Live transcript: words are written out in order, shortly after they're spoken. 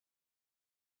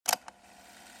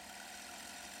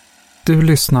Du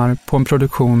lyssnar på en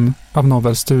produktion av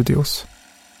Novel Studios.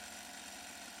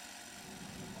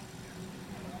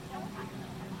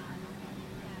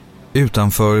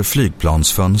 Utanför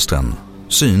flygplansfönstren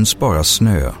syns bara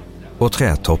snö och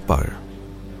trädtoppar.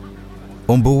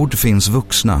 Ombord finns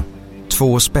vuxna,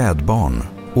 2 spädbarn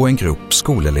och en grupp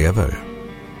skolelever.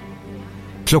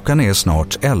 Klockan är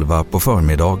snart 11 på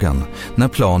förmiddagen när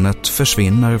planet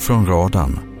försvinner från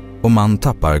radarn och man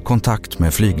tappar kontakt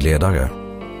med flygledare.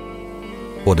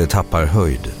 Och det tappar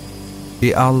höjd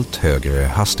i allt högre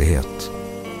hastighet.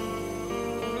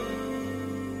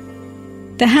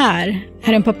 Det här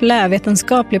är en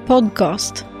populärvetenskaplig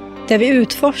podcast där vi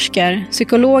utforskar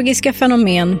psykologiska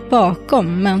fenomen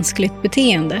bakom mänskligt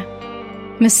beteende.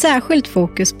 Med särskilt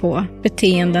fokus på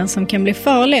beteenden som kan bli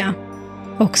farliga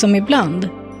och som ibland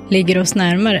ligger oss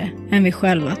närmare än vi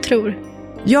själva tror.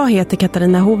 Jag heter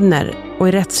Katarina Hovner och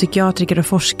är rättspsykiatriker och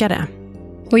forskare.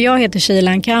 Och jag heter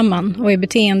Shilan Kamman och är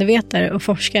beteendevetare och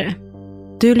forskare.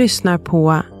 Du lyssnar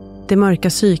på Det mörka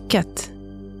psyket,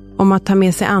 om att ta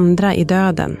med sig andra i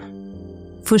döden.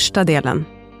 Första delen.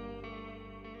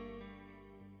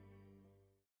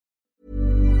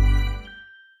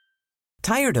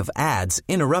 Tired of ads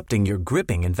interrupting your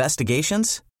gripping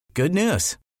investigations? Good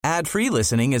news. Ad-free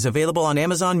listening is available on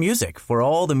Amazon Music for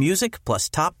all the music plus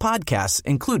top podcasts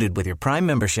included with your Prime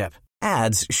membership.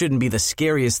 Ads shouldn't be the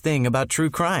scariest thing about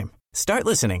true crime. Start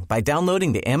listening by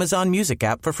downloading the Amazon Music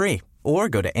app for free or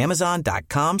go to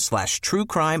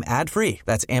amazon.com/truecrime ad-free.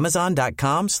 That's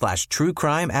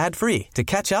amazon.com/truecrime ad-free to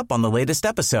catch up on the latest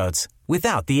episodes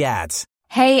without the ads.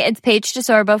 Hey, it's Paige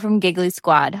DeSorbo from Giggly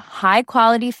Squad. High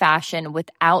quality fashion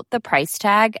without the price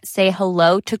tag. Say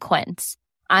hello to Quince.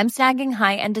 I'm snagging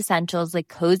high-end essentials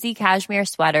like cozy cashmere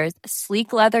sweaters,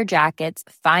 sleek leather jackets,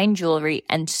 fine jewelry,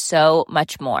 and so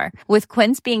much more. With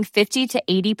Quince being 50 to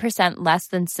 80% less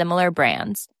than similar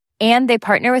brands. And they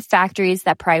partner with factories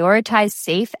that prioritize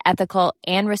safe, ethical,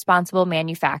 and responsible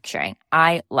manufacturing.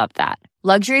 I love that.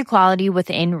 Luxury quality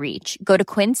within reach. Go to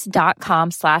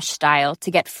quince.com/style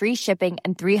to get free shipping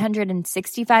and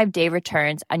 365-day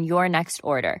returns on your next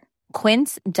order.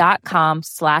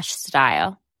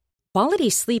 Quince.com/style. Quality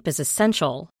sleep is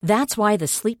essential. That's why the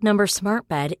Sleep Number Smart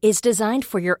Bed is designed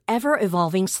for your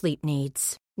ever-evolving sleep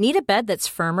needs. Need a bed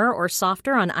that's firmer or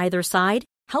softer on either side?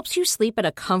 Helps you sleep at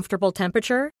a comfortable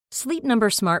temperature? Sleep Number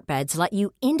Smart Beds let you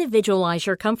individualize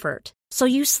your comfort, so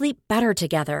you sleep better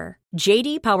together.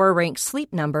 JD Power ranks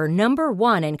Sleep Number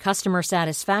 #1 in customer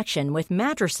satisfaction with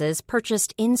mattresses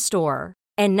purchased in-store.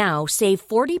 And now, save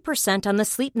 40% on the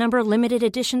Sleep Number Limited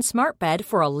Edition Smart Bed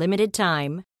for a limited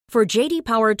time. For JD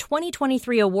Power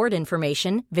 2023 award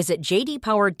information, visit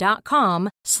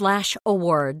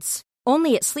jdpower.com/awards.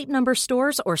 Only at Sleep Number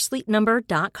stores or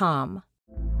sleepnumber.com.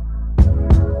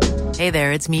 Hey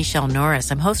there, it's Michelle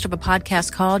Norris. I'm host of a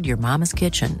podcast called Your Mama's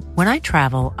Kitchen. When I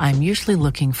travel, I'm usually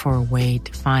looking for a way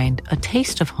to find a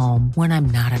taste of home when I'm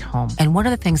not at home. And one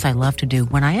of the things I love to do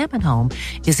when I am at home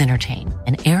is entertain.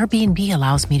 And Airbnb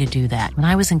allows me to do that. When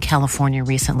I was in California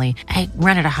recently, I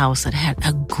rented a house that had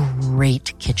a great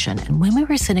kitchen. And when we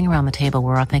were sitting around the table, we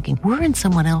were all thinking, we're in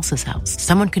someone else's house.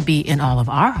 Someone could be in all of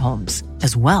our homes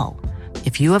as well.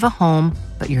 If you have a home,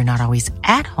 but you're not always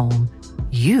at home,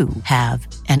 you have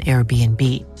an Airbnb.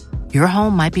 Your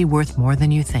home might be worth more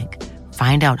than you think.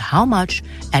 Find out how much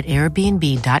at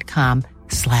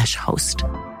airbnb.com/host.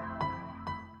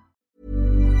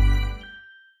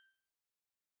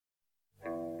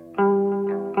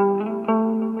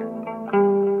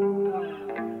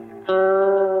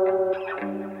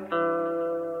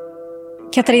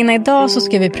 Katarina, idag så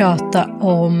ska vi prata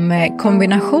om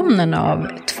kombinationen av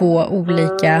 2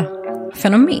 olika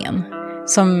fenomen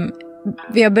som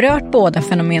vi har berört båda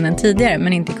fenomenen tidigare,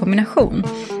 men inte i kombination.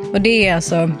 Och det är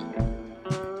alltså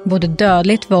både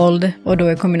dödligt våld och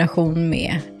då i kombination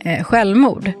med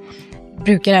självmord.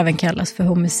 Brukar även kallas för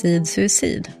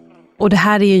homicid-suicid. Och det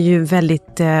här är ju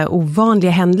väldigt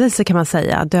ovanliga händelser kan man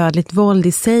säga. Dödligt våld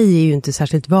i sig är ju inte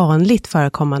särskilt vanligt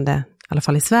förekommande, i alla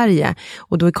fall i Sverige.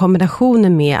 Och då i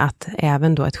kombinationen med att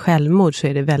även då ett självmord så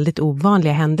är det väldigt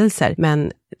ovanliga händelser.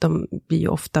 Men de blir ju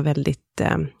ofta väldigt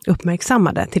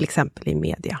uppmärksammade, till exempel i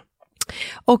media.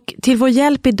 Och till vår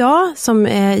hjälp idag som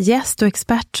gäst och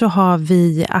expert så har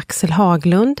vi Axel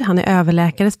Haglund. Han är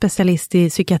överläkare, specialist i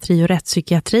psykiatri och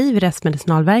rättspsykiatri vid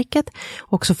Rättsmedicinalverket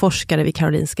och också forskare vid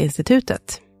Karolinska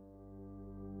institutet.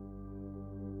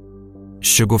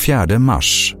 24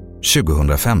 mars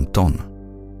 2015.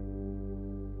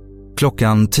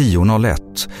 Klockan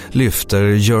 10.01 lyfter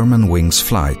Germanwings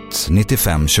flight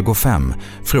 9525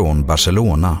 från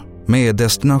Barcelona med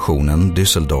destinationen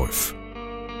Düsseldorf.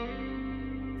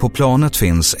 På planet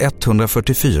finns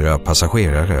 144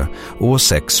 passagerare och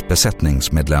 6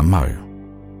 besättningsmedlemmar.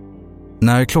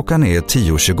 När klockan är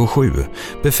 10.27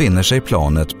 befinner sig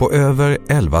planet på över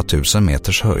 11 000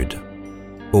 meters höjd.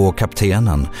 Och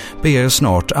kaptenen ber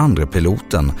snart andre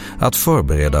piloten att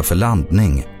förbereda för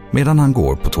landning medan han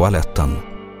går på toaletten.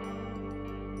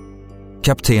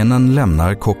 Kaptenen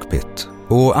lämnar cockpit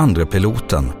och andre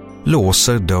piloten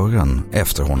låser dörren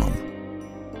efter honom.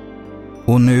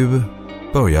 Och nu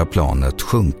börjar planet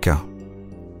sjunka.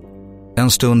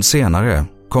 En stund senare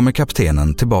kommer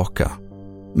kaptenen tillbaka,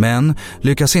 men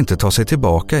lyckas inte ta sig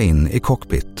tillbaka in i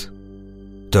cockpit.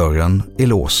 Dörren är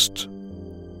låst.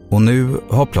 Och nu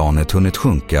har planet hunnit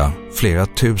sjunka flera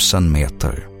tusen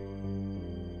meter.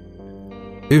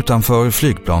 Utanför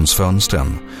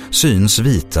flygplansfönstren syns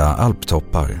vita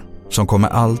alptoppar som kommer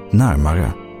allt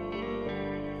närmare.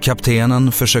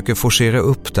 Kaptenen försöker forcera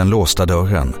upp den låsta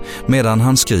dörren medan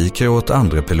han skriker åt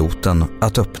andre piloten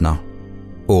att öppna,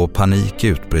 och panik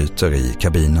utbryter i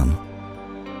kabinen.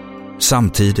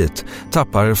 Samtidigt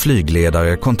tappar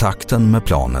flygledare kontakten med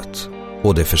planet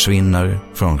och det försvinner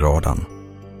från radarn.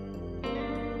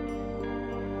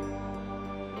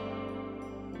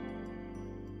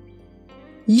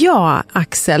 Ja,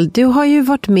 Axel, du har ju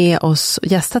varit med oss och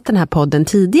gästat den här podden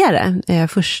tidigare,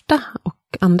 första och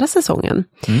andra säsongen.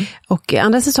 Och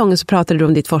andra säsongen så pratade du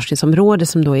om ditt forskningsområde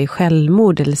som då är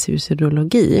självmord eller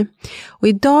suicidologi. Och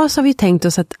idag så har vi tänkt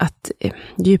oss att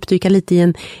djupdyka lite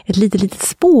i ett litet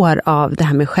spår av det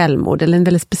här med självmord, eller en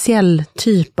väldigt speciell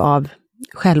typ av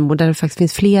självmord där det faktiskt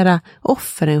finns flera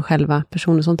offer än själva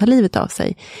personer som tar livet av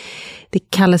sig. Det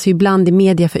kallas ju ibland i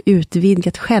media för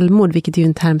utvidgat självmord, vilket är ju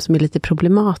en term som är lite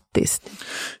problematisk.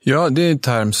 Ja, det är en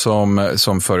term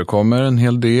som förekommer en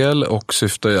hel del och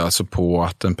syftar ju alltså på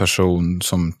att en person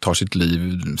som tar sitt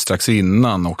liv strax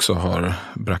innan också har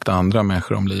bragt andra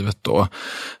människor om livet då.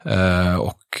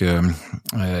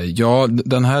 Ja,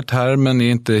 den här termen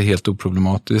är inte helt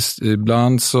oproblematisk.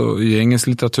 Ibland så i engelsk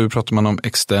litteratur pratar man om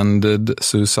extended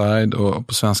suicide och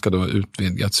på svenska då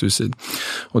utvidgat suicid.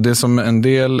 Och det som en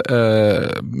del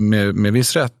med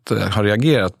viss rätt har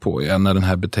reagerat på är när den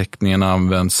här beteckningen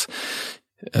används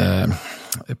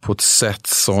på ett sätt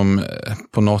som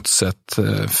på något sätt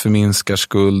förminskar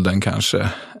skulden kanske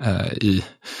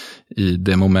i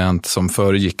det moment som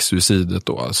föregick suicidet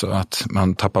då. Alltså att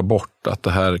man tappar bort att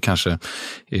det här kanske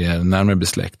är närmare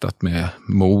besläktat med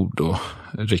mord och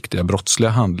riktiga brottsliga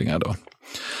handlingar då.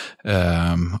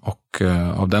 Och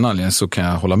av den anledningen så kan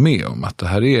jag hålla med om att det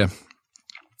här är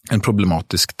en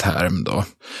problematisk term då.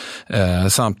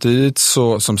 Samtidigt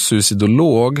så som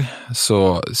suicidolog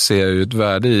så ser jag ju ett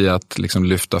värde i att liksom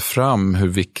lyfta fram hur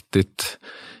viktigt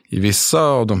i vissa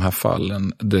av de här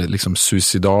fallen det liksom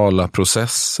suicidala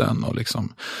processen och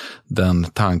liksom den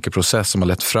tankeprocess som har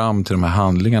lett fram till de här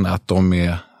handlingarna, att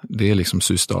det är liksom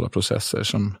suicidala processer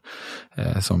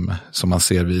som man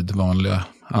ser vid vanliga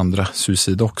andra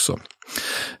suicid också.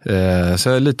 Så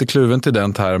jag är lite kluven till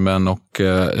den termen och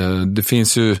det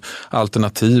finns ju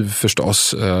alternativ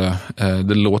förstås.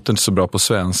 Det låter inte så bra på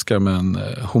svenska, men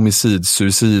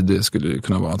homicid-suicid skulle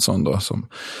kunna vara en sån då som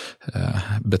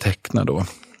betecknar då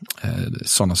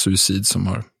sådana suicid som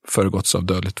har föregåtts av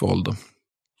dödligt våld då.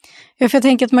 Ja, för jag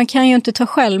tänker att man kan ju inte ta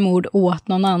självmord åt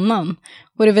någon annan.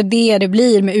 Och det är väl det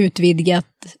blir med utvidgat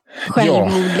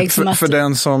självmord. Ja, liksom för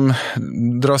den som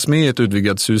dras med i ett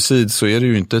utvidgat suicid så är det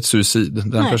ju inte ett suicid.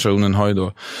 Den personen har ju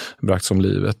då bragts om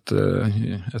livet,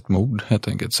 ett mord helt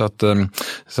enkelt. Så att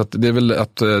det är väl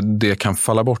att det kan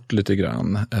falla bort lite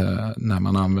grann när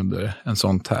man använder en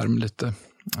sån term lite.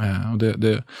 Och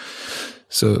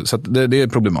så att det är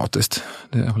problematiskt,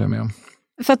 det håller jag med om.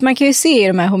 För att man kan ju se i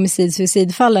de här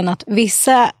homicid-suicidfallen att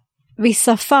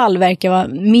vissa fall verkar vara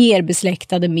mer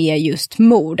besläktade med just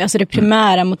mord. Alltså det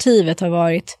primära motivet har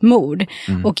varit mord.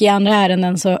 Och i andra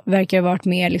ärenden så verkar det ha varit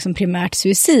mer liksom primärt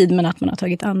suicid, men att man har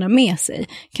tagit andra med sig.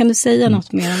 Kan du säga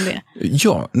något mer om det?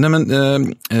 Ja,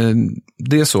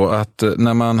 det är så att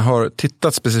när man har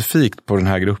tittat specifikt på den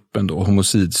här gruppen då,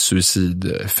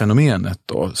 homicid-suicid-fenomenet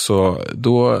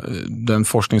då den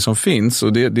forskning som finns,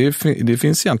 och det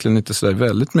finns egentligen inte så där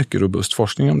väldigt mycket robust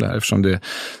forskning om det här eftersom det är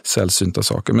sällsynta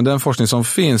saker, men den forskning som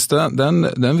finns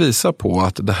den visar på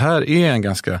att det här är en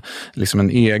ganska liksom en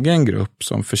egen grupp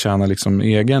som förtjänar liksom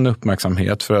egen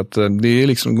uppmärksamhet, för att det är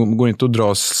liksom, går inte att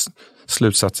dra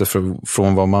slutsatser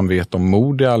från vad man vet om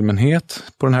mord i allmänhet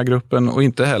på den här gruppen, och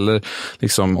inte heller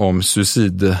liksom om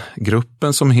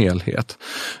suicidgruppen som helhet,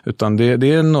 utan det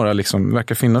är några liksom,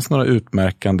 verkar finnas några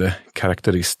utmärkande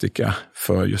karaktäristika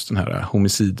för just den här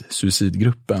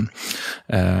homicid-suicidgruppen.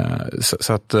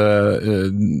 Så att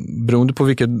beroende på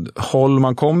vilket håll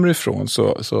man kommer ifrån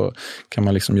så kan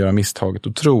man liksom göra misstaget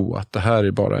och tro att det här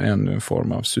är bara ännu en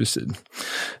form av suicid.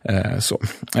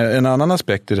 En annan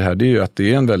aspekt i det här, det är ju att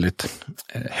det är en väldigt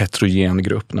heterogen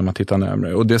grupp när man tittar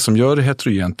närmare. Och det som gör det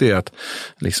heterogent är att,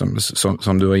 liksom,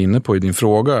 som du var inne på i din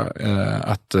fråga,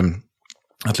 att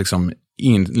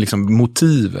liksom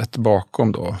motivet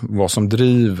bakom då, vad som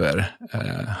driver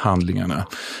handlingarna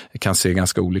kan se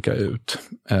ganska olika ut.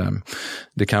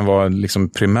 Det kan vara liksom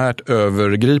primärt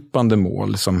övergripande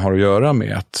mål som har att göra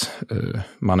med att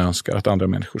man önskar att andra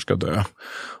människor ska dö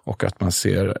och att man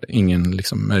ser ingen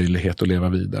liksom möjlighet att leva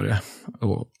vidare.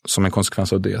 Och som en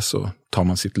konsekvens av det så tar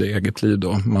man sitt eget liv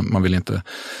då. Man vill inte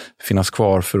finnas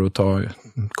kvar för att ta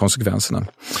konsekvenserna.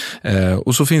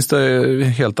 Och så finns det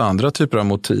helt andra typer av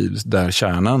motiv där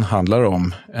kärnan handlar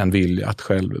om en vilja att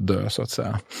själv dö så att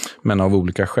säga. Men av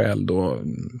olika skäl då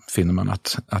finner man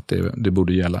att det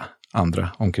borde gälla andra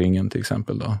omkring en, till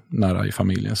exempel då, nära i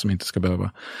familjen som inte ska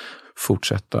behöva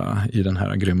fortsätta i den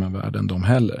här grymma världen de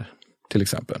heller, till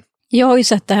exempel. Jag har ju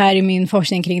sett det här i min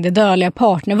forskning kring det dödliga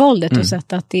partnervåldet och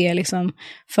sett att det liksom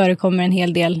förekommer en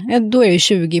hel del, då är det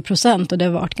 20% och det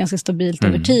har varit ganska stabilt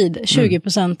över tid.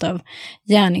 20% av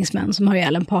gärningsmän som har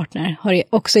ihjäl en partner har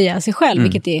också ihjäl sig själv,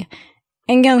 vilket är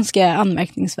en ganska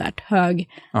anmärkningsvärt hög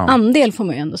andel får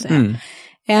man ju ändå säga.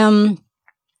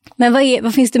 Men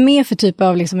vad finns det mer för typ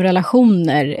av liksom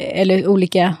relationer eller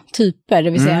olika typer, det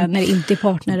vill säga när det inte är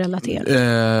partnerrelaterat?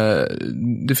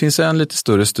 Det finns en lite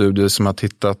större studie som har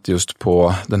tittat just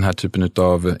på den här typen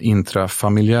av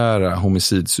intrafamiljära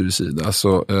homicid-suicid,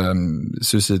 alltså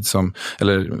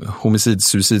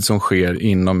homicid-suicid som sker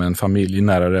inom en familj i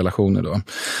nära relationer då.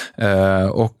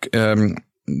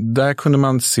 Där kunde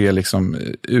man se liksom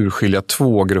urskilja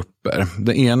två grupper.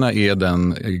 Den ena är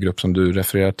den grupp som du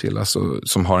refererar till, alltså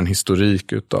som har en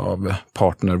historik utav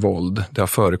partnervåld. Det har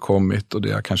förekommit och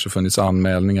det har kanske funnits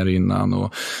anmälningar innan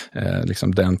och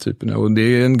liksom den typen. Och det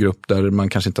är en grupp där man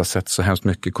kanske inte har sett så hemskt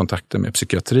mycket kontakter med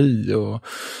psykiatri och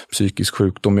psykisk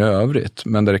sjukdom i övrigt.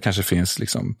 Men där det kanske finns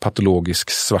liksom patologisk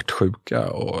svartsjuka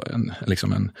och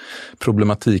en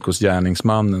problematik hos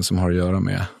gärningsmannen som har att göra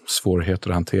med svårigheter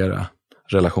att hantera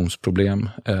relationsproblem,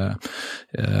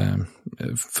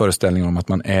 föreställningen om att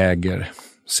man äger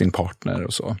sin partner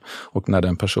och så. Och när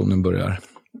den personen börjar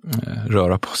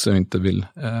röra på sig och inte vill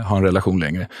ha en relation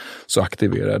längre så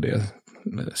aktiverar det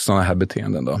sådana här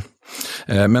beteenden då.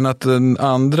 Men att den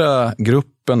andra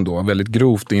gruppen då, väldigt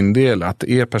grovt indelat,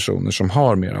 är personer som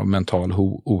har mer av mental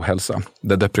ohälsa.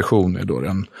 Där depression är då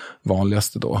den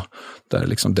vanligaste då. Där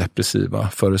liksom depressiva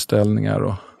föreställningar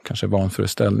och kanske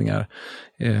vanföreställningar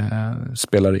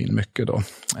spelar in mycket då.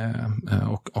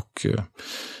 Och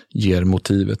ger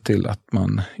motivet till att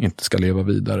man inte ska leva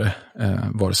vidare,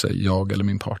 vare sig jag eller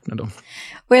min partner då.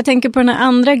 Och jag tänker på den här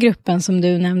andra gruppen som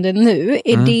du nämnde nu.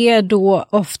 Är det då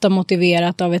ofta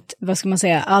motiverat av ett, vad ska man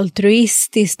säga,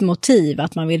 altruistiskt motiv,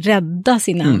 att man vill rädda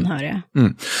sina anhöriga?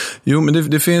 Jo, men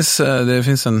det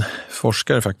finns en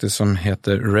forskare faktiskt som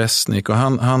heter Resnick och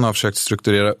han har försökt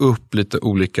strukturera upp lite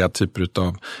olika typer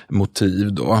av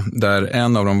motiv då, där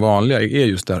en av de vanliga är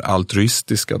just det här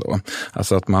altruistiska då.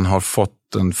 Alltså att man har fått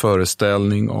en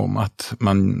föreställning om att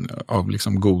man av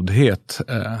liksom godhet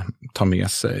tar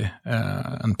med sig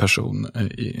en person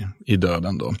i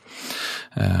döden då.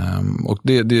 Och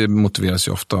det motiveras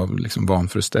ju ofta av liksom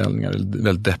vanföreställningar,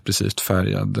 väldigt depressivt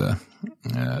färgad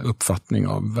uppfattning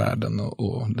av världen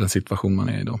och den situation man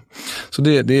är i då. Så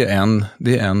det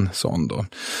är en sån då.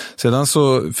 Sedan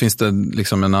så finns det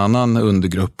liksom en annan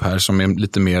undergrupp här som är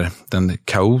lite mer den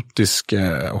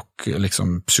kaotiska och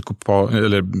liksom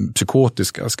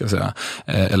psykotiska ska jag säga,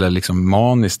 eller liksom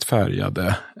maniskt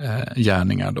färgade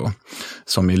gärningar då,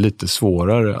 som är lite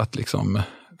svårare att liksom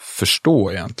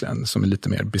förstå egentligen, som är lite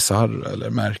mer bizarra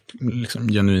eller liksom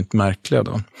genuint märkliga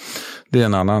då. Det är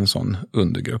en annan sån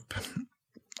undergrupp.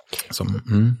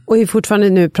 Och fortfarande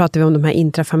nu pratar vi om de här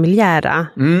intrafamiljära,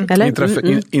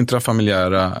 eller?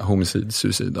 Intrafamiljära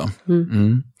homicid-suicid då.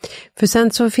 För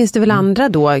sen så finns det väl andra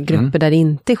då grupper där det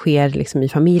inte sker liksom i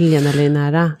familjen eller i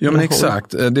nära relation. Ja, men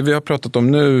exakt. Det vi har pratat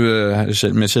om nu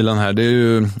med Kilan här, det är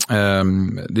ju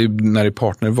det är när det är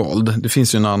partnervåld. Det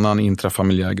finns ju en annan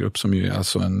intrafamiljär grupp som ju är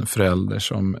alltså en förälder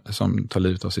som tar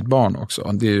livet av sitt barn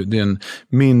också. Det är en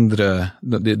mindre,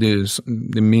 det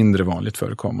är mindre vanligt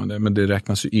förekommande, men det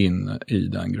räknas ju in i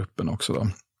den gruppen också då.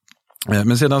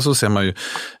 Men sedan så ser man ju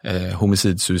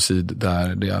homicid-suicid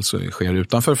där det alltså sker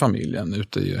utanför familjen,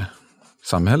 ute i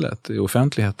samhället, i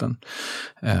offentligheten.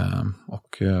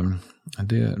 Och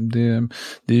det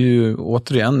är ju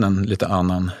återigen en lite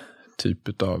annan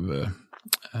typ av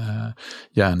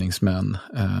gärningsmän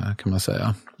kan man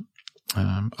säga.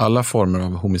 Alla former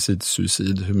av homicid,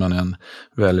 suicid, hur man än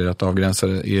väljer att avgränsa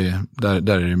det,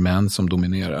 där är det män som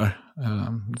dominerar.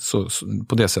 Så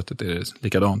på det sättet är det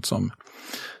likadant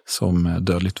som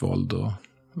dödligt våld och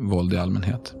våld i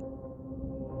allmänhet.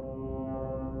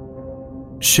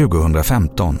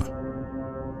 2015.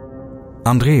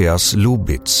 Andreas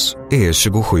Lubitz är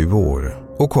 27 år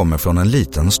och kommer från en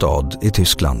liten stad i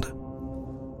Tyskland.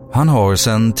 Han har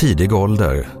sedan tidig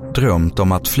ålder drömt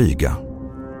om att flyga.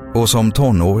 Och som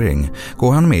tonåring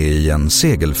går han med i en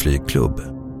segelflygklubb.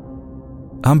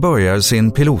 Han börjar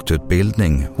sin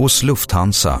pilotutbildning hos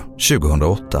Lufthansa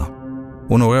 2008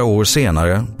 och några år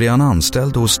senare blir han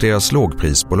anställd hos deras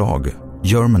lågprisbolag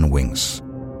Germanwings.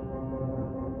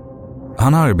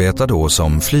 Han arbetar då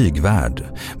som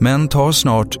flygvärd men tar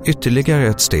snart ytterligare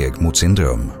ett steg mot sin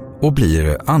dröm och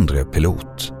blir andre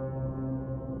pilot.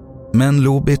 Men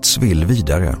Lubitz vill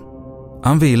vidare.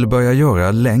 Han vill börja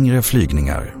göra längre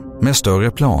flygningar med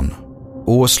större plan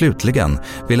och slutligen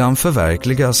vill han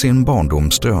förverkliga sin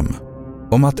barndomsdröm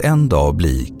om att en dag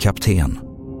bli kapten.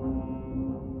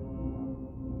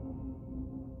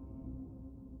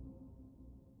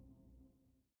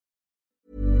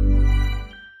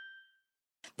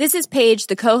 This is Paige,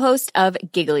 the co-host of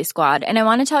Giggly Squad, and I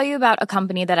want to tell you about a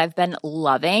company that I've been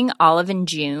loving, Olive &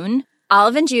 June.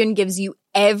 Olive & June gives you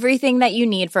everything that you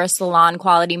need for a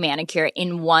salon-quality manicure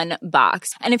in one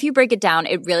box. And if you break it down,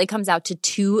 it really comes out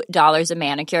to $2 a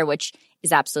manicure, which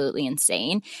is absolutely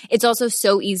insane. It's also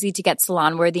so easy to get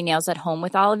salon-worthy nails at home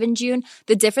with Olive & June.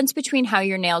 The difference between how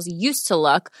your nails used to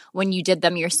look when you did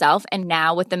them yourself and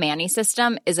now with the Mani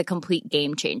system is a complete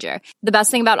game changer. The best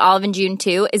thing about Olive & June,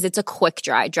 too, is it's a quick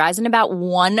dry. Dries in about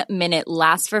 1 minute,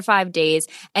 lasts for 5 days,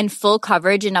 and full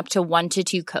coverage in up to 1 to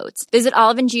 2 coats. Visit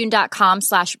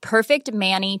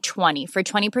oliveandjune.com/perfectmani20 for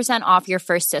 20% off your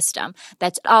first system.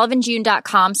 That's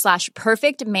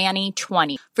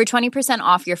oliveandjune.com/perfectmani20 for 20%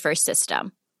 off your first system.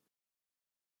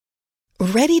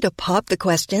 Ready to pop the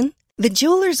question? The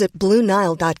jewelers at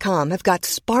BlueNile.com have got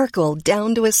sparkle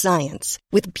down to a science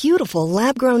with beautiful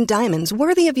lab-grown diamonds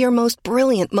worthy of your most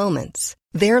brilliant moments.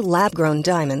 Their lab-grown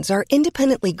diamonds are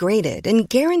independently graded and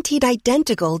guaranteed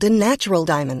identical to natural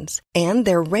diamonds, and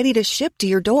they're ready to ship to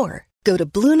your door. Go to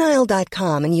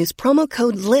BlueNile.com and use promo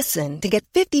code LISTEN to get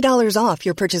 $50 off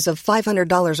your purchase of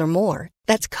 $500 or more.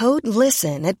 That's code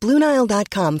LISTEN at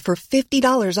BlueNile.com for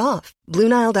 $50 off.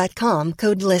 BlueNile.com,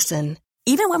 code LISTEN.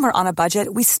 Even when we're on a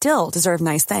budget, we still deserve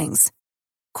nice things.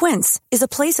 Quince is a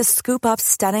place to scoop up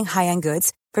stunning high-end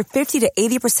goods for 50 to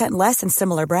 80% less than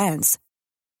similar brands.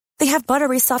 They have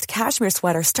buttery soft cashmere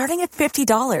sweaters starting at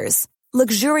 $50,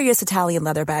 luxurious Italian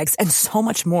leather bags, and so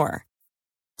much more.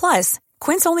 Plus,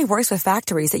 Quince only works with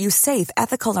factories that use safe,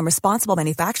 ethical, and responsible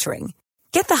manufacturing.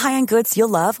 Get the high-end goods you'll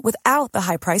love without the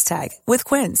high price tag with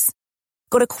Quince.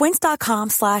 Go to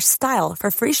quince.com/style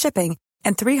for free shipping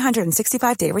and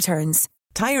 365-day returns.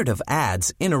 Tired of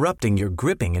ads interrupting your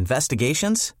gripping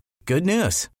investigations? Good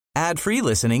news. Ad-free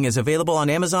listening is available on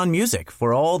Amazon Music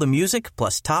for all the music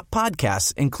plus top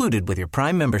podcasts included with your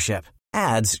Prime membership.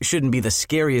 Ads shouldn't be the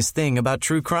scariest thing about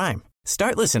true crime.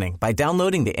 Start listening by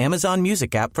downloading the Amazon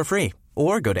Music app for free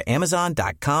or go to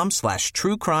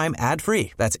amazon.com/truecrime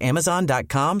ad-free. That's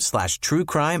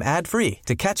amazon.com/truecrime ad-free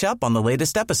to catch up on the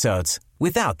latest episodes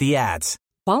without the ads.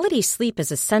 Quality sleep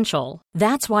is essential.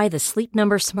 That's why the Sleep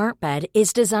Number Smart Bed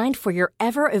is designed for your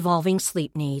ever-evolving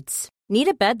sleep needs. Need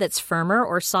a bed that's firmer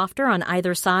or softer on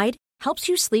either side? Helps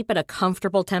you sleep at a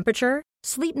comfortable temperature?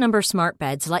 Sleep Number Smart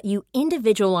Beds let you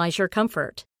individualize your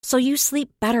comfort, so you sleep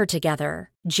better together.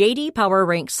 JD Power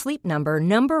ranks Sleep Number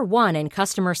 #1 in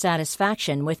customer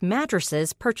satisfaction with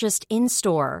mattresses purchased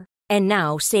in-store. And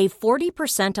now save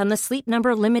 40% on the Sleep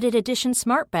Number Limited Edition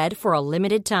Smart Bed for a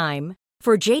limited time.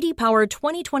 For JD Power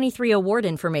 2023 award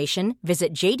information,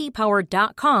 visit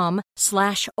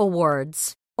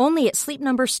jdpower.com/awards. Only at Sleep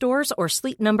Number stores or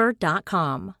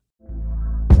sleepnumber.com.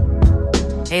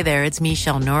 Hey there, it's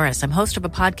Michelle Norris. I'm host of a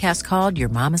podcast called Your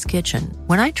Mama's Kitchen.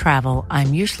 When I travel,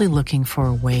 I'm usually looking for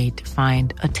a way to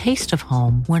find a taste of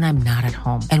home when I'm not at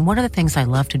home. And one of the things I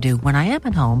love to do when I am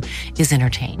at home is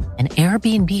entertain. And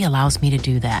Airbnb allows me to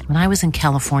do that. When I was in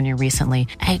California recently,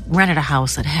 I rented a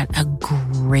house that had a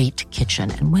great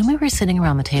kitchen. And when we were sitting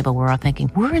around the table, we're all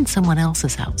thinking, we're in someone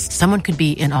else's house. Someone could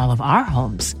be in all of our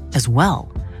homes as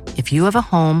well. If you have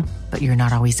a home, but you're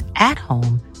not always at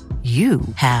home, you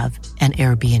have an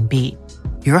Airbnb.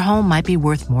 Your home might be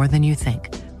worth more than you think.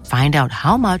 Find out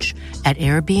how much at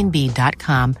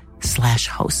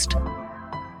airbnb.com/host.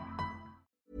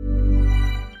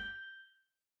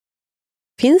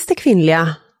 Finns det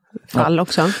kvinnliga fall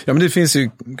också? Ja, men det finns ju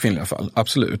kvinnliga fall,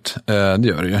 absolut. Det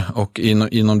gör det ju. Och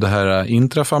inom det här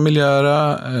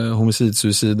intrafamiljära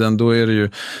homicidsuiciden, då är det ju,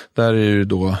 där är det ju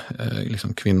då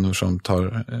liksom kvinnor som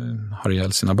har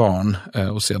ihjäl sina barn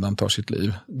och sedan tar sitt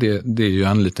liv. Det är ju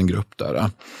en liten grupp där.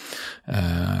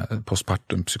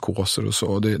 Postpartum, psykoser och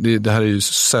så. Det här är ju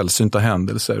sällsynta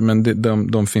händelser,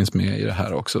 men de finns med i det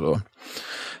här också då.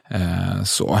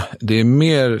 Så det är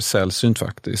mer sällsynt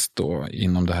faktiskt då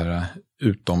inom det här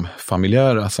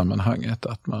utomfamiljära sammanhanget,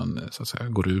 att man så att säga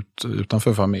går ut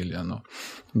utanför familjen och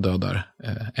dödar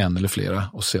en eller flera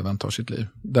och sedan tar sitt liv.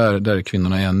 Där är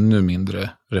kvinnorna ännu mindre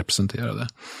representerade.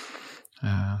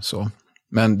 Så.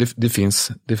 Men det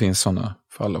finns sådana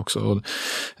fall också. Och,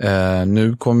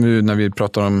 nu kommer vi, när vi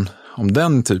pratar om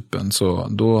den typen, så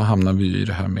då hamnar vi i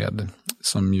det här med,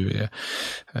 som ju är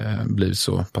blivit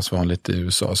så pass vanligt i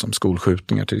USA, som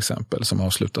skolskjutningar till exempel, som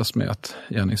avslutas med att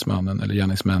gärningsmannen eller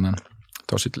gärningsmännen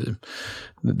tar sitt liv.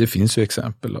 Det finns ju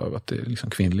exempel av att det är liksom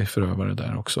kvinnlig förövare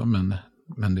där också, men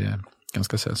det är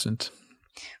ganska sällsynt.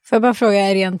 Får jag bara fråga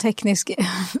en ren teknisk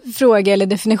fråga eller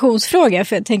definitionsfråga,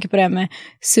 för jag tänker på det här med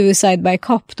suicide by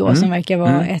cop då, som verkar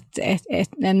vara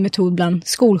en metod bland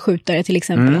skolskjutare till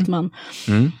exempel, att man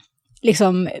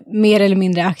liksom mer eller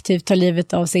mindre aktivt tar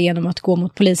livet av sig genom att gå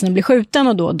mot polisen och bli skjuten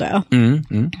och då dö.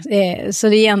 Så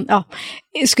det är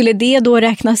skulle det då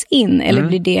räknas in, eller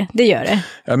blir det gör det?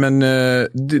 Ja, men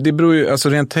det beror ju, alltså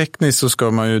rent tekniskt så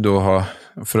ska man ju då ha,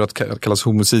 för att kallas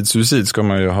homicid-suicid ska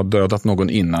man ju ha dödat någon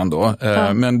innan då.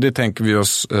 Men det tänker vi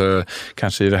oss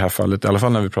kanske i det här fallet, i alla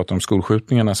fall när vi pratar om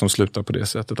skolskjutningarna som slutar på det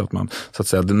sättet, att man så att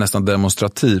säga nästan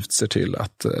demonstrativt ser till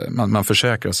att man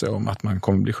försäkrar sig om att man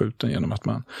kommer bli skjuten genom att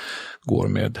man går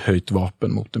med höjt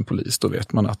vapen mot en polis. Då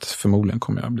vet man att förmodligen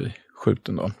kommer jag bli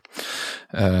skjuten då.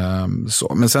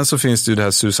 Så. Men sen så finns det ju det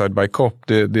här suicide by cop.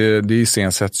 Det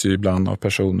iscensätts ju ibland av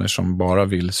personer som bara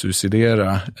vill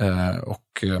suicidera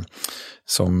och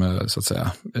som så att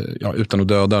säga, utan att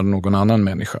döda någon annan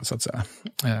människa så att säga,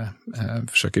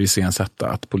 försöker iscensätta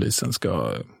att polisen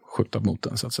ska skjuta mot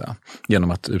den så att säga,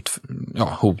 genom att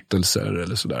hotelser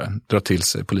eller sådär, dra till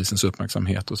sig polisens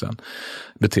uppmärksamhet och sen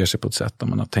beter sig på ett sätt där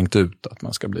man har tänkt ut att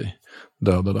man ska bli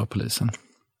dödad av polisen.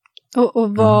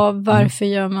 Och varför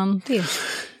gör man det?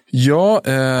 Ja,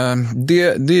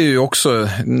 det är ju också,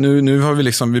 nu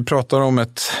har vi pratar om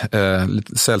ett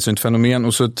lite sällsynt fenomen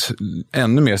och så ett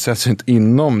ännu mer sällsynt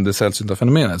inom det sällsynta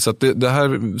fenomenet. Så att det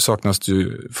här saknas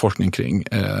ju forskning kring,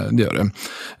 det gör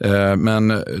det.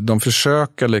 Men de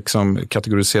försöker liksom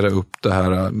kategorisera upp det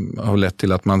här, har lett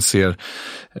till att man ser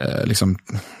liksom,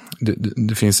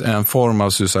 det finns en form av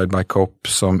suicide by cop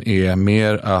som är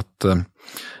mer att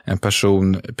en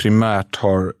person primärt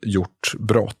har gjort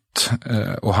brott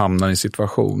och hamnar i en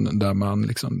situation där man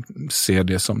liksom ser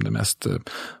det som det mest,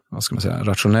 vad ska man säga,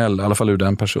 rationella, i alla fall ur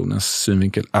den personens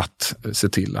synvinkel, att se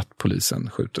till att polisen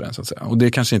skjuter den så att säga. Och det är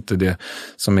kanske inte det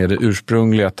som är det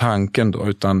ursprungliga tanken då,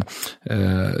 utan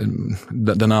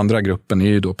den andra gruppen är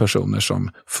ju då personer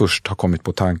som först har kommit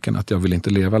på tanken att jag vill inte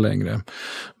leva längre.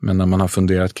 Men när man har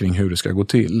funderat kring hur det ska gå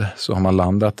till så har man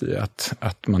landat i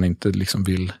att man inte liksom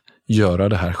vill göra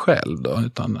det här själv då,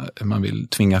 utan man vill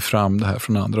tvinga fram det här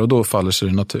från andra, och då faller sig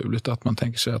det naturligt att man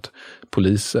tänker sig att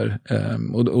poliser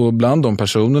och bland de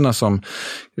personerna som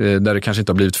där det kanske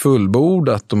inte har blivit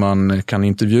fullbordat och man kan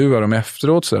intervjua dem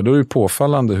efteråt så där, då är det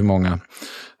påfallande hur många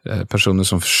personer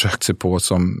som försökt sig på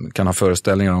som kan ha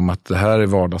föreställningar om att det här är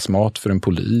vardagsmat för en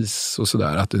polis och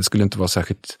sådär, att det skulle inte vara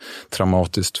särskilt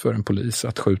traumatiskt för en polis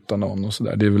att skjuta någon och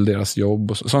sådär, det är väl deras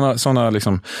jobb och sådana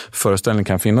liksom föreställningar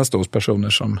kan finnas då hos personer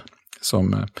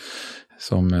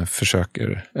som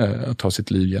försöker ta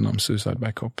sitt liv genom suicide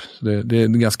by cop.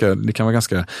 Det kan vara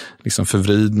ganska liksom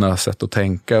förvridna sätt att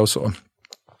tänka och så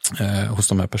hos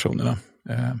de här personerna.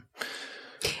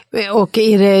 Och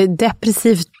är det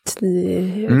depressivt,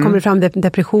 kommer det fram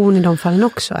depression i de fallen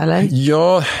också, eller?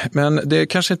 Ja, men det är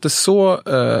kanske inte så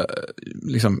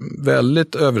liksom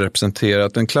väldigt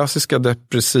överrepresenterat. Den klassiska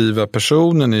depressiva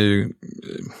personen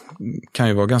kan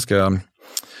ju vara ganska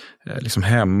liksom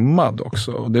hämmad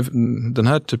också. Och den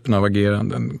här typen av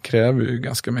ageranden kräver ju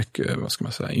ganska mycket, vad ska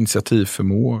man säga,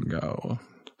 initiativförmåga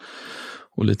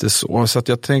och lite så. Så att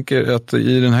jag tänker att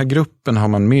i den här gruppen har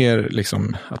man mer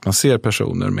liksom att man ser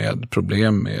personer med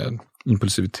problem med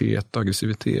impulsivitet och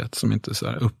aggressivitet som inte är så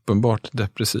här uppenbart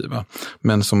depressiva,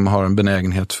 men som har en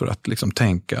benägenhet för att liksom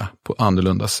tänka på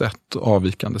annorlunda sätt och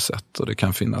avvikande sätt, och det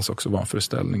kan finnas också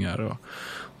vanföreställningar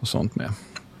och sånt med.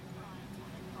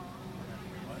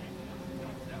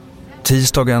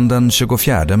 Tisdagen den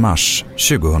 24 mars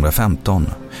 2015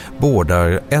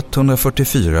 bordar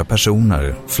 144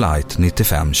 personer flight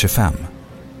 9525.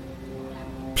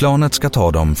 Planet ska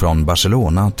ta dem från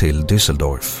Barcelona till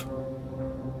Düsseldorf.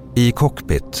 I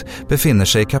cockpit befinner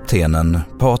sig kaptenen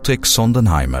Patrick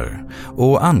Sondenheimer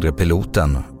och andre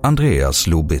piloten Andreas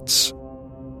Lubitz.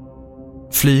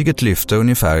 Flyget lyfter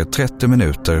ungefär 30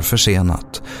 minuter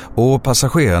försenat och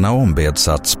passagerarna ombeds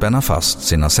att spänna fast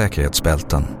sina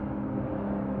säkerhetsbälten.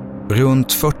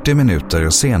 Runt 40 minuter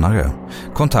senare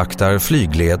kontaktar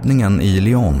flygledningen i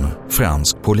Lyon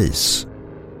fransk polis.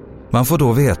 Man får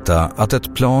då veta att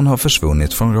ett plan har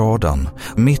försvunnit från radarn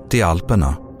mitt i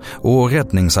Alperna och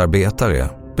räddningsarbetare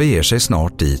beger sig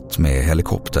snart dit med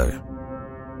helikopter.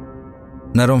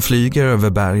 När de flyger över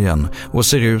bergen och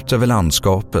ser ut över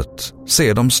landskapet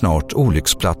ser de snart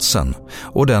olycksplatsen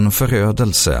och den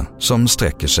förödelse som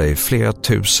sträcker sig flera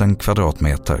tusen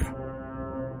kvadratmeter.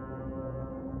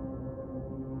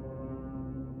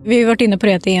 Vi har varit inne på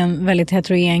det att det är en väldigt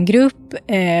heterogen grupp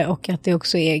och att det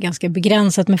också är ganska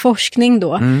begränsat med forskning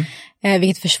då.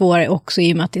 Vilket försvårar också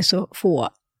i och med att det är så få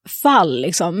fall.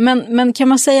 Liksom. Men kan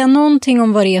man säga någonting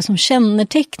om vad det är som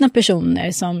kännetecknar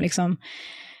personer som liksom...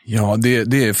 Ja,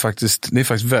 det är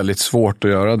faktiskt väldigt svårt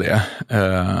att göra det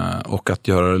och att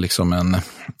göra liksom en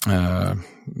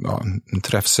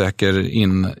träffsäker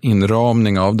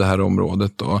inramning av det här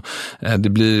området. Då. Det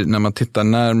blir, när man tittar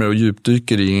närmare och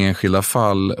djupdyker i enskilda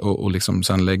fall och liksom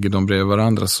sen lägger dem bredvid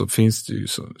varandra så finns det ju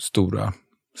så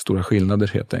stora skillnader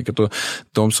helt enkelt. Och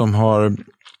de som har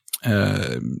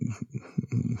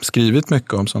skrivit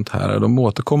mycket om sånt här, de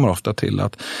återkommer ofta till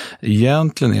att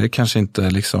egentligen är det kanske inte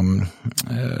liksom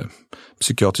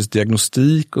psykiatrisk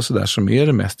diagnostik och sådär som är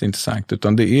det mest intressant,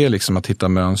 utan det är liksom att hitta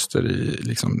mönster i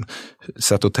liksom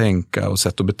sätt att tänka och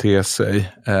sätt att bete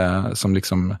sig som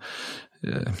liksom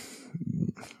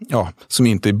som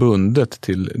inte är bundet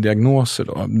till diagnoser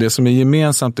då. Det som är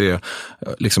gemensamt är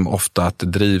liksom ofta att det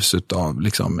drivs av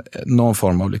liksom någon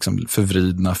form av liksom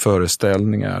förvridna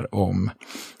föreställningar om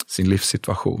sin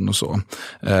livssituation och så.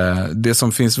 Det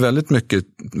som finns väldigt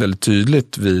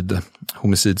tydligt vid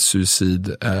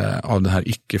homicid-suicid av den här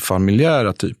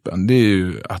icke-familjära typen, det är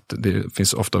ju att det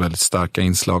finns ofta väldigt starka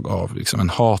inslag av liksom en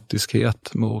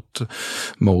hatiskhet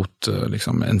mot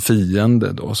liksom en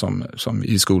fiende då, som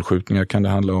i skolskjutningar kan det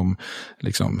handla om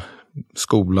liksom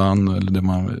skolan eller det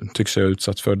man tycker sig ha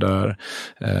utsatt för där.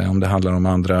 Om det handlar om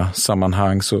andra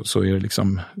sammanhang så är det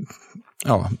liksom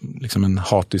en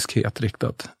hatiskhet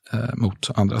riktad mot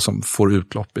andra som får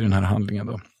utlopp i den här handlingen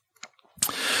då.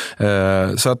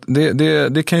 Så att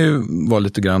det kan ju vara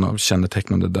lite grann av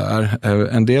kännetecknande där.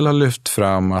 En del har lyft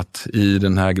fram att i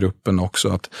den här gruppen också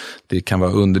att det kan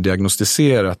vara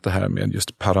underdiagnostiserat det här med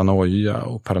just paranoia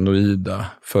och paranoida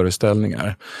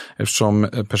föreställningar. Eftersom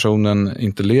personen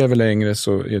inte lever längre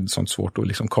så är det sånt svårt att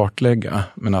liksom kartlägga,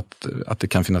 men att det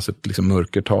kan finnas ett liksom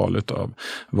mörkertal av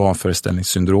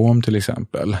vanföreställningssyndrom till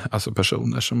exempel. Alltså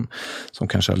personer som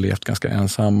kanske har levt ganska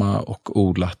ensamma och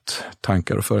odlat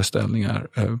tankar och föreställningar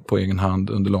på egen hand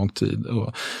under lång tid,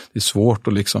 och det är svårt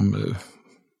att liksom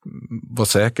vara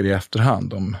säker i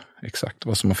efterhand om exakt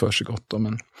vad som har försiggått då.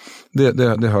 Men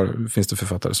finns det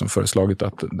författare som föreslagit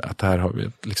att här har vi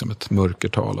liksom ett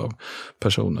mörkertal av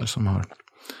personer som har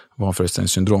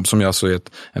vanföreställningssyndrom, som alltså är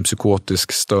en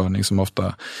psykotisk störning som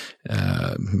ofta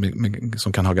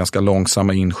som kan ha ganska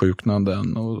långsamma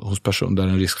insjuknanden, och hos personer där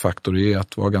en riskfaktor är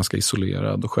att vara ganska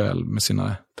isolerad och själv med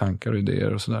sina tankar och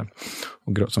idéer och sådär,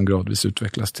 och som gradvis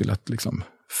utvecklas till att liksom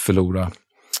förlora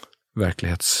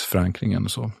verklighetsförankringen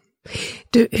och så.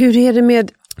 Du, hur är det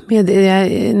med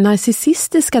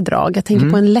narcissistiska drag? Jag tänker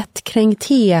på en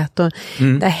lättkränkthet och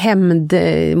det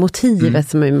hämndmotivet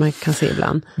som man kan se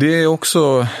ibland. Det är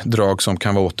också drag som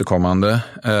kan vara återkommande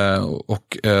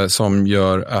och som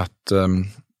gör att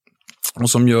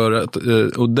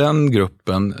och den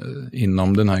gruppen,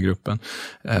 inom den här gruppen,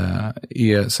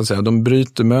 är så att säga, de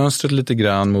bryter mönstret lite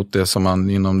grann mot det som man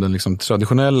inom den liksom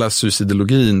traditionella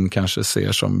suicidologin kanske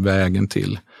ser som vägen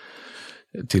till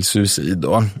suicid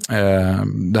då.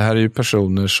 Det här är ju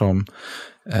personer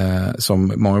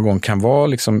som många gånger kan vara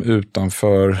liksom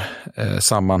utanför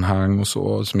sammanhang och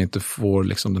så, som inte får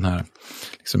liksom den här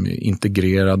liksom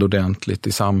integrerad ordentligt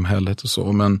i samhället och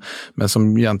så, men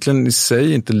som egentligen i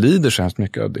sig inte lider så hemskt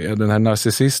mycket av det. Den här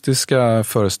narcissistiska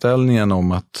föreställningen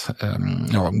om att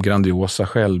grandiosa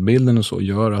självbilden och så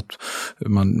gör att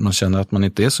man känner att man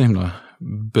inte är så himla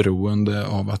beroende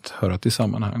av att höra till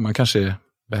sammanhang. Man kanske är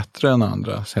bättre än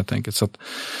andra helt enkelt. Så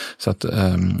att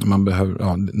man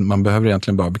behöver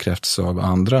egentligen bara bekräftelse av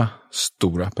andra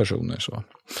stora personer.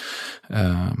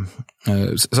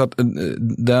 Så att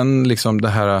den liksom det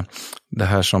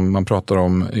här som man pratar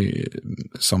om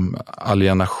som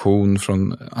alienation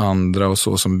från andra och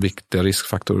så som viktiga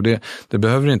riskfaktorer, det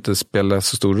behöver inte spela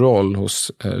så stor roll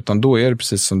utan då är det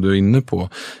precis som du är inne på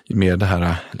med det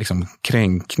här liksom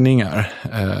kränkningar,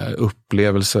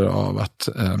 upplevelsen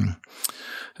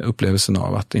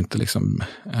av att inte liksom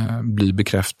bli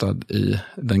bekräftad i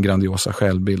den grandiosa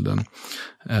självbilden.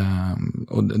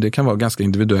 Och det kan vara ganska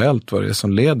individuellt vad det är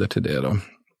som leder till det då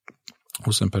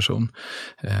hos en person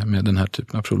med den här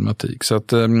typen av problematik. Så att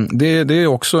det är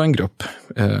också en grupp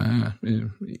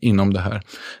inom det här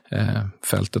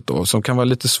fältet då, som kan vara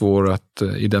lite svår att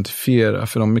identifiera,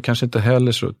 för de är kanske inte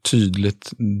heller så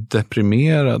tydligt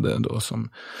deprimerade då som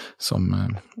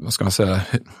vad ska man säga,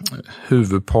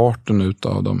 huvudparten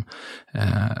utav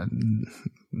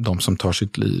de som tar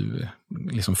sitt liv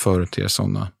liksom företer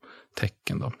sådana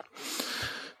tecken då.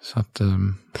 Så att,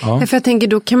 ja. För jag tänker,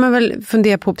 då kan man väl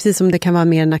fundera på, precis som det kan vara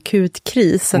mer en akut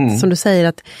kris, att, som du säger,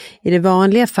 att i det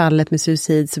vanliga fallet med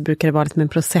suicid så brukar det vara lite med en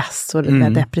process och det där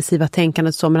depressiva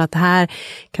tänkandet så, men att det här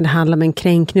kan det handla om en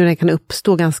kränkning och det kan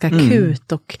uppstå ganska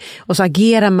akut och så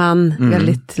agerar man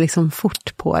väldigt liksom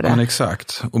fort på det. Ja,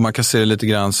 exakt. Och man kan se det lite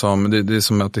grann som, det är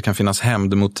som att det kan finnas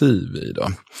hämndmotiv i då.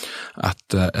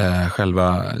 Att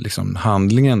själva liksom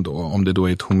handlingen då, om det då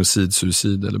är ett homicid,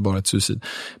 suicid eller bara ett suicid,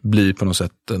 blir på något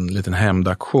sätt en liten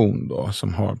hämndaktion då,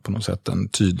 som har på något sätt en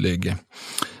tydlig,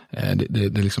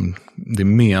 det är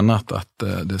menat att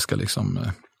det ska liksom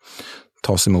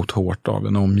tas emot hårt av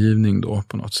en omgivning då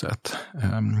på något sätt.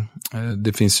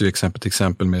 Det finns ju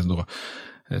exempel med då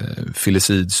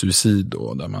filicid, suicid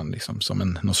då, där man liksom som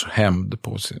någon sorts hämnd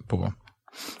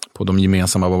på de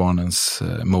gemensamma barnens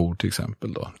mor till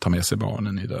exempel då, ta med sig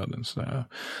barnen i döden. Så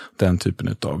den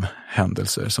typen av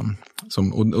händelser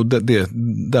och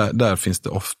där finns det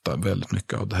ofta väldigt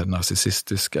mycket av det här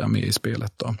narcissistiska med i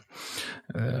spelet då.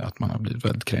 Att man har blivit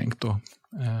väldigt kränkt då.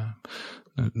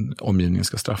 Omgivningen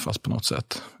ska straffas på något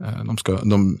sätt.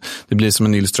 Det blir som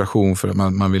en illustration för att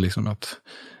man vill liksom att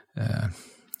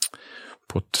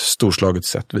på ett storslaget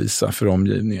sätt visa för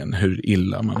omgivningen hur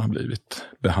illa man har blivit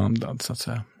behandlad så att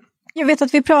säga. Jag vet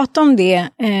att vi pratade om det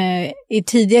i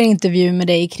tidigare intervju med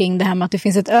dig kring det här med att det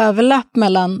finns ett överlapp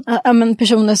mellan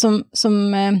personer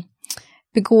som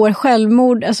begår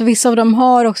självmord. Alltså vissa av dem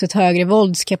har också ett högre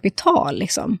våldskapital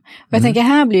liksom. Och jag tänker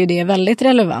här blir ju det väldigt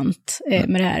relevant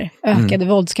med det här ökade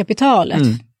våldskapitalet.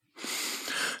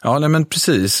 Ja, nej, men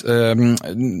precis.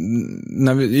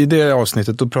 I det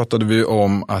avsnittet då pratade vi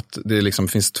om att det liksom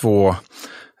finns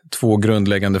två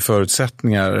grundläggande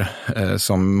förutsättningar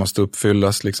som måste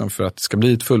uppfyllas liksom för att det ska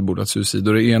bli ett fullbordat suicid.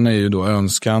 Och det ena är ju då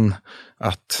önskan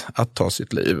att ta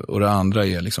sitt liv och det andra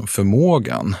är liksom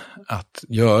förmågan att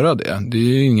göra det. Det är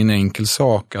ju ingen enkel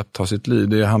sak att ta sitt liv.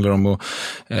 Det handlar om att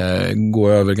gå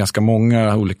över ganska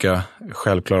många olika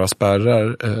självklara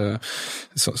spärrar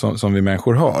som vi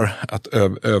människor har. Att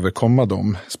överkomma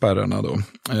de spärrarna då.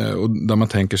 Och där man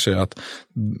tänker sig att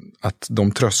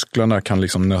de trösklarna kan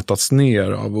liksom nötas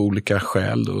ner av olika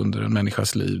skäl då under en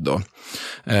människas liv då.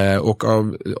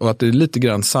 Och att det är lite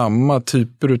grann samma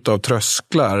typer av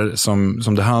trösklar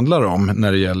som det handlar om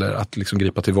när det gäller att liksom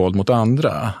gripa till våld mot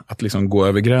andra. Att liksom gå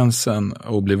över gränsen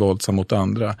och bli våldsam mot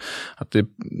andra.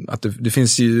 Att det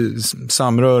finns ju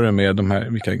samröre med de här,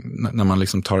 när man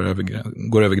liksom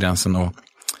går över gränsen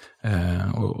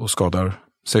och skadar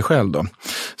sig själv då.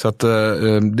 Så att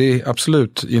det är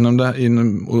absolut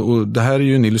och det här är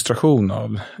ju en illustration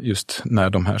av just när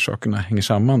de här sakerna hänger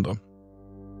samman då.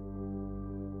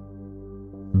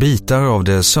 Bitar av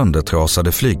det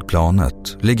söndertrasade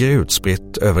flygplanet ligger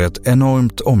utspritt över ett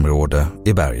enormt område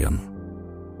i bergen.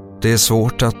 Det är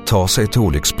svårt att ta sig till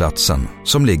olycksplatsen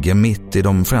som ligger mitt i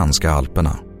de franska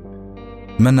alperna.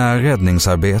 Men när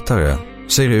räddningsarbetare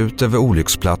ser ut över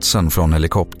olycksplatsen från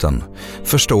helikoptern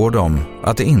förstår de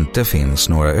att det inte finns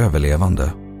några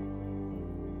överlevande.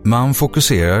 Man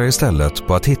fokuserar istället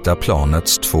på att hitta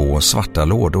planets 2 svarta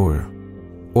lådor.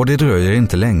 Och det dröjer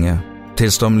inte länge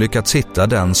tills de lyckats hitta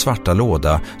den svarta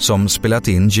låda som spelat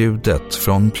in ljudet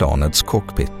från planets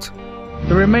cockpit.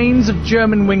 The remains of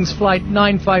Germanwings flight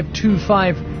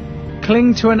 9525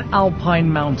 cling to an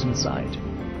alpine mountainside.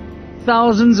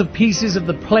 Thousands of pieces of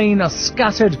the plane are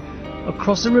scattered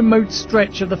across a remote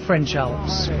stretch of the French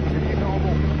Alps.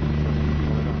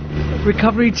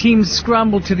 Recovery teams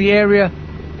scrambled to the area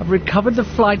have recovered the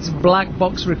flight's black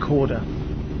box recorder.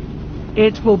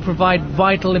 It will provide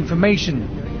vital information.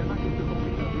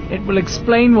 It will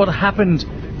explain what happened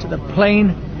to the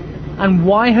plane and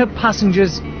why her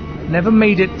passengers never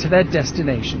made it to their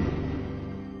destination.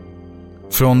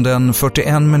 Från den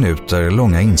 41 minuter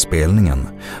långa inspelningen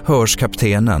hörs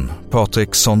kaptenen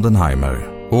Patrik Sondenheimer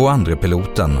och andre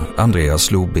piloten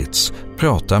Andreas Lubitz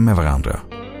prata med varandra.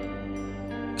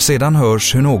 Sedan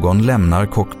hörs hur någon lämnar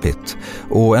cockpit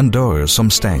och en dörr som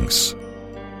stängs.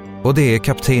 Och det är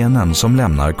kaptenen som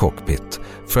lämnar cockpit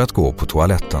för att gå på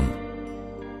toaletten.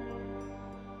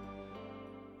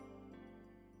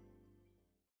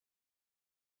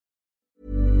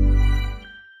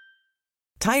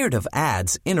 Tired of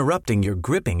ads interrupting your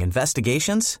gripping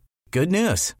investigations? Good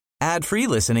news. Ad-free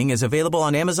listening is available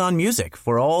on Amazon Music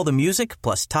for all the music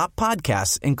plus top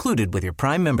podcasts included with your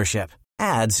Prime membership.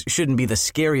 Ads shouldn't be the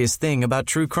scariest thing about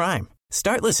true crime.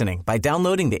 Start listening by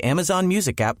downloading the Amazon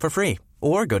Music app for free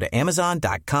or go to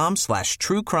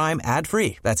amazon.com/truecrime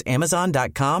ad-free. That's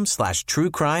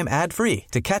amazon.com/truecrime ad-free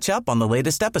to catch up on the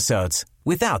latest episodes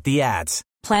without the ads.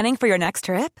 Planning for your next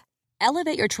trip?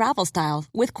 Elevate your travel style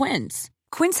with Quince.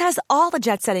 Quince has all the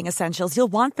jet-setting essentials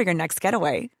you'll want for your next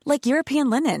getaway, like European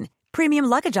linen, premium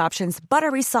luggage options,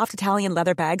 buttery soft Italian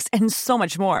leather bags, and so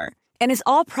much more. And is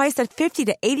all priced at 50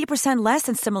 to 80% less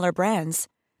than similar brands.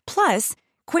 Plus,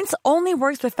 Quince only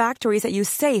works with factories that use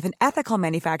safe and ethical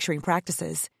manufacturing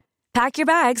practices. Pack your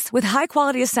bags with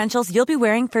high-quality essentials you'll be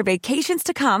wearing for vacations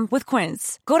to come with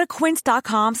Quince. Go to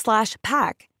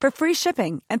quince.com/pack for free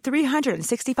shipping and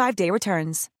 365-day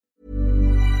returns.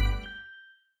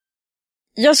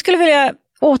 Jag skulle vilja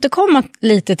återkomma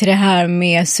lite till det här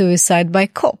med Suicide by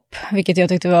Cop, vilket jag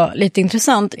tyckte var lite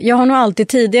intressant. Jag har nog alltid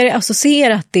tidigare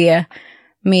associerat det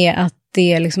med att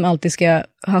det liksom alltid ska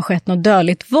ha skett något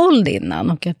dödligt våld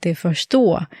innan och att det är först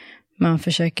då man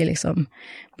försöker liksom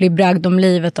bli bragd om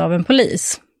livet av en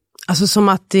polis. Alltså som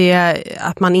att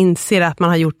man inser att man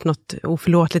har gjort något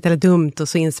oförlåtligt eller dumt och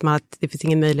så inser man att det finns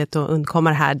ingen möjlighet att undkomma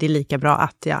det här. Det är lika bra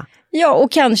att Ja,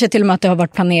 och kanske till och med att det har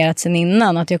varit planerat sedan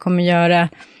innan. Att jag kommer göra...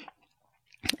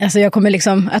 Alltså jag kommer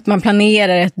liksom... Att man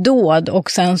planerar ett dåd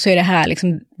och sen så är det här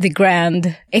liksom the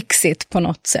grand exit på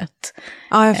något sätt.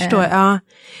 Ja, jag förstår.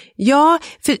 Ja,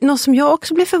 för något som jag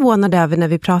också blev förvånad över när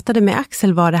vi pratade med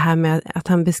Axel var det här med att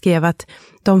han beskrev att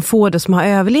de få då som har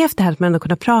överlevt det här, att man ändå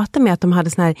kunde prata med, att de hade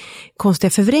såna här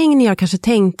konstiga förvrängningar och kanske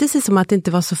tänkte sig som att det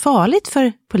inte var så farligt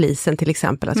för polisen till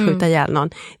exempel att skjuta ihjäl någon.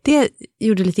 Det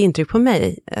gjorde lite intryck på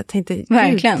mig. Jag tänkte,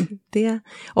 verkligen.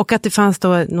 Och att det fanns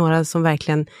då några som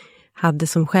verkligen hade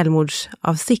som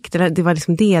självmordsavsikt. Det var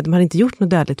liksom det, de hade inte gjort något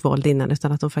dödligt våld innan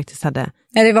utan att de faktiskt hade...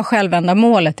 Nej, det var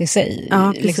självändamålet i sig.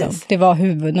 Ja, liksom. Det var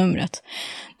huvudnumret.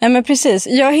 Nej, men precis.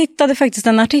 Jag hittade faktiskt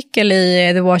en artikel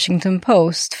i The Washington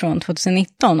Post från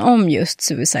 2019 om just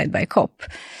Suicide by Cop.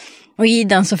 Och i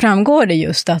den så framgår det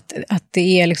just att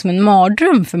det är liksom en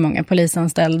mardröm för många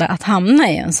polisanställda att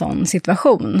hamna i en sån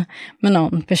situation med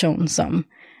någon person som...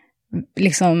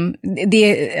 Liksom,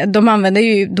 de använder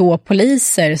ju då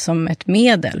poliser som ett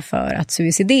medel för att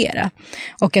suicidera.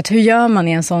 Och att hur gör man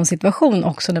i en sån situation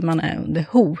också när man är under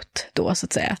hot då så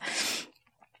att säga.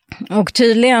 Och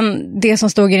tydligen det som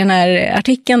stod i den här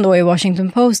artikeln då i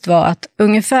Washington Post var att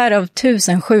ungefär av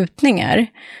 1000 skjutningar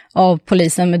av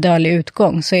polisen med dödlig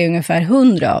utgång så är ungefär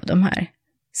 100 av de här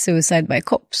Suicide by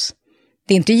Cops.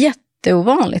 Det är inte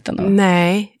jätteovanligt ändå.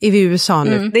 Nej, är vi i USA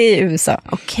nu? Det är i USA.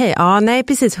 Okej, ja, nej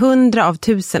precis. 100 av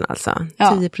 1000 alltså.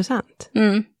 10%.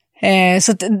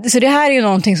 Så det här är ju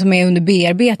någonting som är under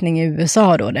bearbetning i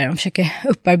USA då, där de försöker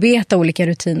upparbeta olika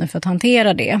rutiner för att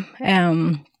hantera det.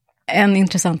 En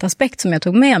intressant aspekt som jag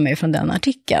tog med mig från den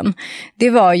artikeln, det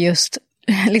var just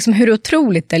liksom hur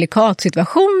otroligt delikat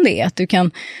situation det är. Att du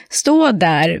kan stå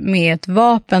där med ett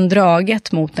vapen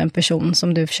draget mot en person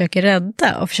som du försöker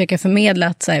rädda och försöka förmedla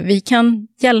att så här, vi kan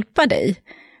hjälpa dig.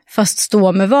 Fast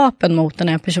stå med vapen mot den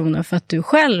här personen för att du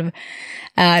själv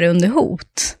är under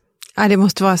hot. Ja, det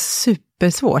måste vara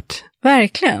supersvårt.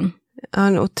 Verkligen. Ja,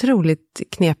 en otroligt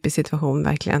knepig situation,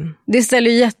 verkligen. Det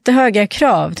ställer ju jättehöga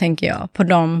krav, tänker jag, på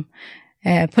de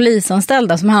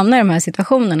polisanställda som hamnar i de här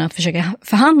situationerna att försöka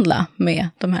förhandla med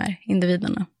de här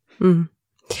individerna.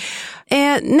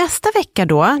 Nästa vecka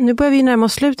då, nu börjar vi närma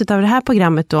oss slutet av det här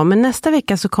programmet då, men nästa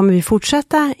vecka så kommer vi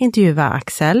fortsätta intervjua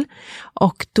Axel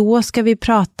och då ska vi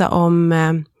prata om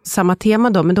samma tema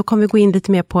då, men då kommer vi gå in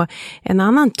lite mer på en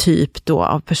annan typ då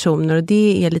av personer och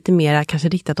det är lite mer kanske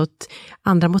riktat åt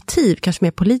andra motiv, kanske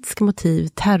mer politiska motiv,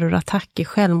 terrorattacker,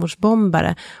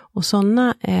 självmordsbombare och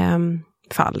sådana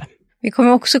fall. Vi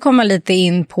kommer också komma lite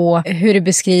in på hur det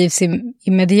beskrivs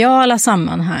i mediala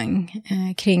sammanhang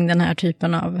kring den här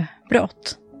typen av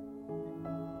brott.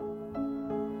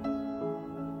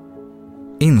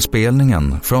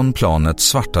 Inspelningen från planets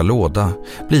svarta låda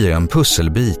blir en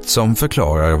pusselbit som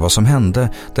förklarar vad som hände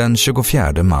den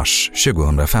 24 mars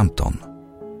 2015.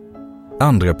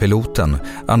 Andre piloten,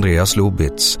 Andreas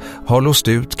Lubitz, har låst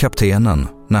ut kaptenen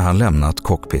när han lämnat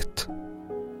cockpit.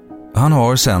 Han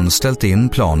har sedan ställt in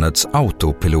planets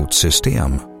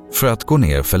autopilotsystem för att gå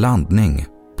ner för landning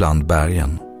bland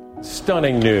bergen.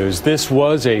 Stunning news. This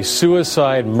was a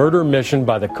suicide murder mission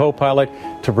by the co-pilot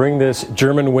to bring this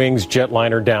Germanwings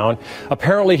jetliner down.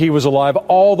 Apparently he was alive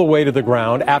all the way to the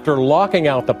ground after locking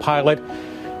out the pilot,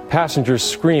 passengers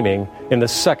screaming in the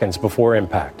seconds before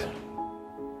impact.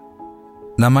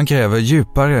 När man gräver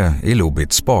djupare i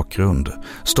Lubitz bakgrund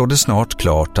står det snart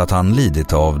klart att han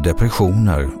lidit av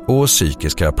depressioner och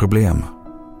psykiska problem.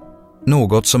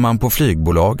 Något som man på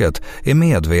flygbolaget är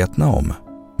medvetna om,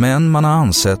 men man har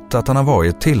ansett att han har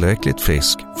varit tillräckligt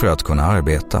frisk för att kunna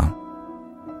arbeta.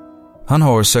 Han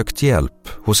har sökt hjälp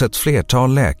hos ett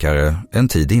flertal läkare en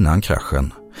tid innan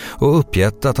kraschen och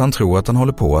uppgett att han tror att han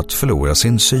håller på att förlora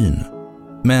sin syn.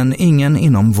 Men ingen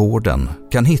inom vården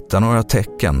kan hitta några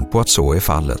tecken på att så är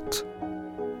fallet.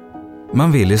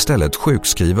 Man vill istället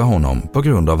sjukskriva honom på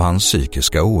grund av hans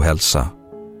psykiska ohälsa.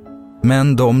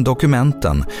 Men de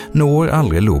dokumenten når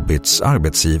aldrig Lubitz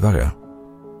arbetsgivare.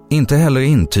 Inte heller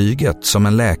intyget som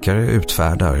en läkare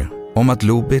utfärdar om att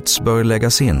Lubitz bör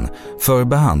läggas in för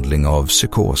behandling av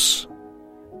psykos.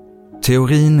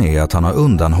 Teorin är att han har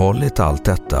undanhållit allt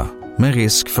detta med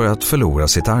risk för att förlora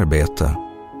sitt arbete.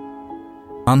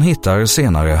 Han hittar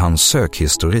senare hans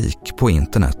sökhistorik på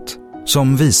internet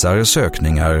som visar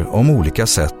sökningar om olika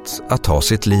sätt att ta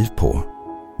sitt liv på,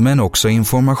 men också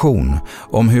information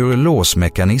om hur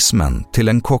låsmekanismen till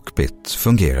en cockpit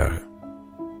fungerar.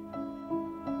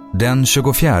 Den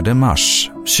 24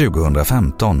 mars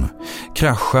 2015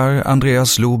 kraschar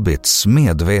Andreas Lubitz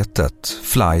medvetet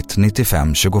flight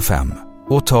 9525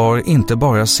 och tar inte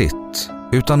bara sitt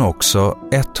utan också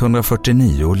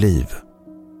 149 liv.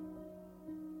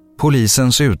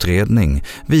 Polisens utredning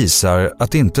visar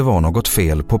att det inte var något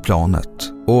fel på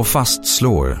planet och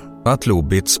fastslår att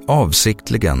Lubitz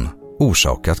avsiktligen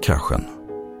orsakat kraschen.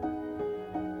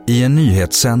 I en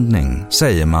nyhetssändning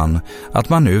säger man att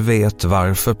man nu vet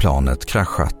varför planet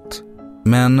kraschat,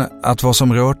 men att vad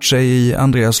som rört sig i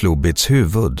Andreas Lubitz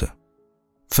huvud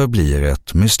förblir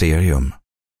ett mysterium.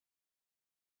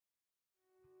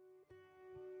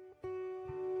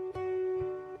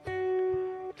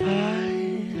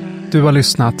 Du har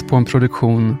lyssnat på en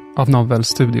produktion av Novel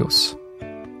Studios.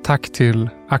 Tack till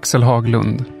Axel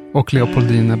Haglund och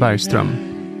Leopoldine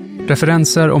Bergström.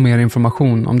 Referenser och mer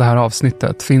information om det här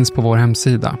avsnittet finns på vår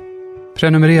hemsida.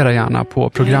 Prenumerera gärna på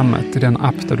programmet i den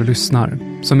app där du lyssnar,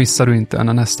 så missar du inte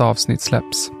när nästa avsnitt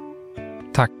släpps.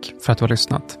 Tack för att du har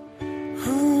lyssnat.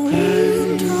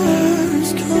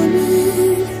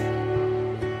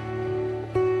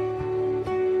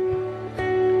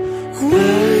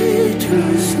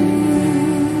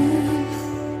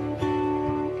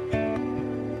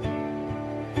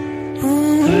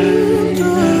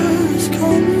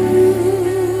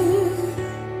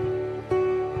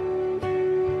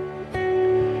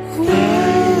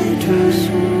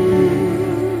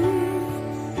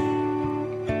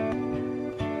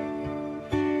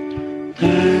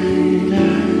 Too